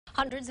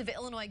Hundreds of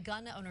Illinois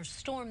gun owners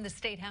stormed the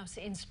statehouse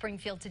in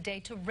Springfield today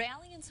to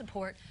rally in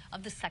support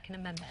of the Second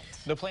Amendment.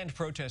 The planned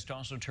protest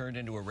also turned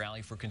into a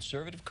rally for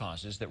conservative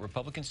causes that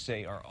Republicans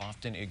say are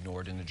often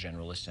ignored in the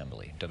General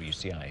Assembly.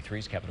 WCIA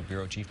 3's Capitol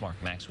Bureau Chief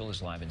Mark Maxwell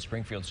is live in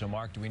Springfield. So,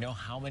 Mark, do we know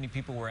how many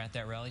people were at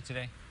that rally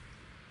today?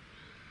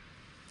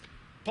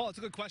 Paul, it's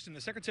a good question.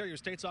 The Secretary of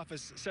State's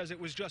office says it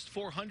was just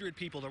 400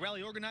 people. The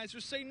rally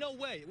organizers say no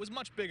way. It was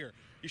much bigger.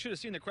 You should have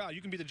seen the crowd.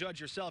 You can be the judge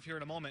yourself here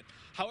in a moment.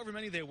 However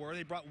many they were,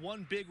 they brought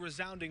one big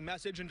resounding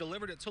message and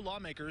delivered it to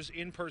lawmakers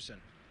in person.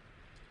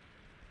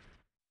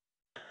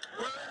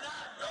 We're not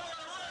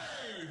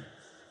going away!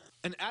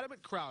 An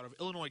adamant crowd of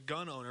Illinois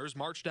gun owners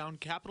marched down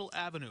Capitol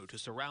Avenue to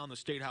surround the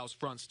Statehouse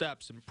front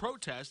steps and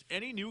protest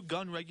any new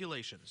gun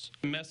regulations.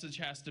 The message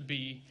has to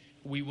be,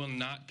 we will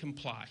not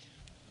comply.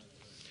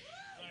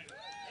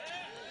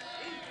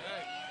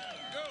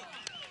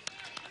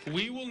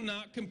 We will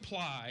not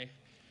comply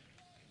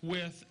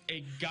with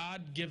a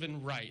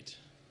God-given right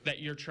that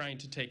you're trying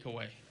to take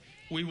away.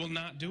 We will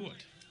not do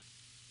it.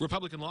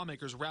 Republican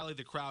lawmakers rallied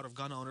the crowd of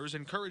gun owners,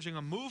 encouraging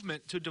a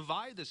movement to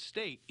divide the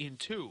state in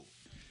two.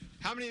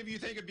 How many of you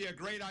think it'd be a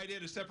great idea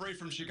to separate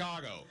from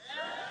Chicago?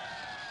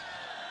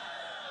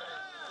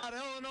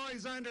 Illinois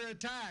is under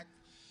attack.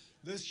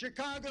 The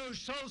Chicago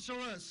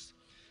socialists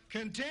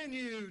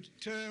continue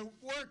to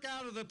work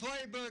out of the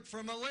playbook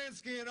from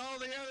Alinsky and all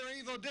the other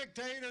evil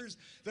dictators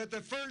that the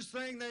first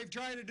thing they've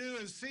tried to do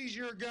is seize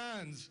your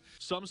guns.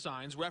 Some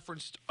signs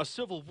referenced a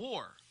civil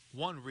war.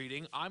 One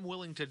reading, "I'm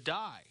willing to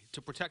die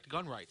to protect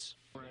gun rights."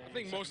 I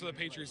think most of the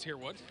patriots here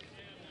would.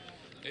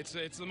 It's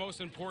the most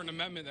important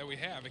amendment that we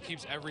have. It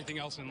keeps everything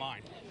else in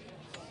line.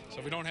 So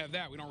if we don't have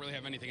that, we don't really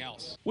have anything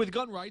else. With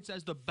gun rights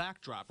as the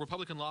backdrop,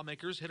 Republican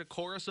lawmakers hit a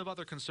chorus of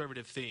other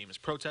conservative themes,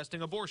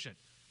 protesting abortion,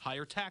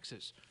 higher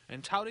taxes,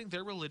 and touting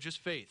their religious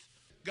faith.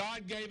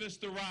 God gave us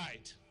the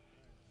right.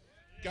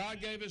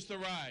 God gave us the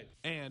right.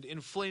 And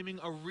inflaming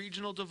a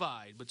regional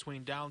divide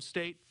between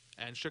downstate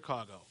and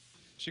Chicago.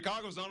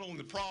 Chicago's not only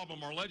the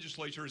problem, our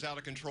legislature is out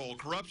of control.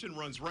 Corruption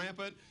runs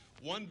rampant,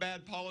 one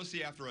bad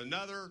policy after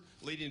another,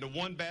 leading to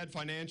one bad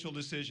financial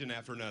decision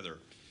after another.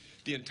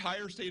 The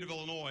entire state of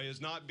Illinois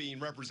is not being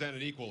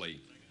represented equally.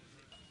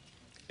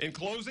 In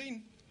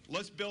closing,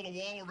 let's build a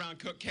wall around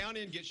Cook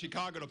County and get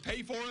Chicago to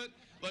pay for it.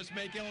 Let's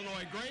make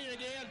Illinois great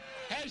again.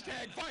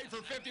 Hashtag fight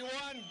for 51.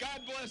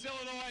 God bless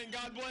Illinois and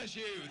God bless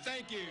you.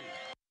 Thank you.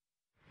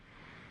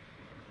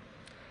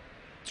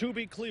 To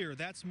be clear,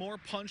 that's more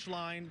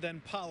punchline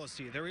than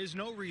policy. There is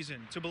no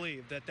reason to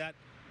believe that that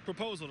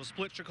proposal to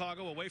split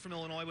Chicago away from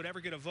Illinois would ever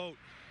get a vote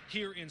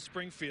here in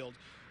Springfield.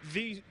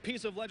 The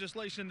piece of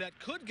legislation that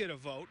could get a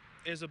vote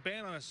is a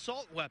ban on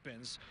assault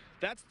weapons.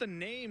 That's the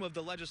name of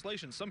the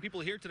legislation. Some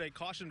people here today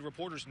cautioned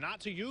reporters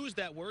not to use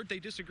that word. They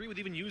disagree with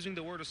even using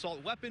the word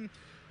assault weapon,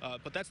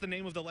 but that's the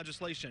name of the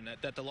legislation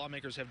that the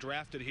lawmakers have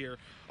drafted here.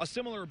 A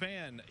similar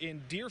ban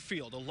in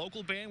Deerfield, a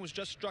local ban, was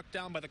just struck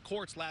down by the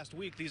courts last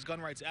week. These gun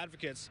rights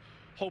advocates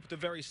hope the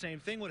very same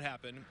thing would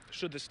happen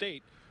should the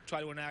state try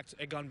to enact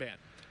a gun ban.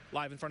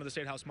 Live in front of the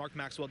State House, Mark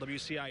Maxwell,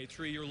 WCIA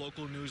 3, your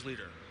local news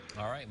leader.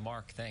 All right,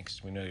 Mark,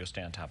 thanks. We know you'll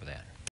stay on top of that.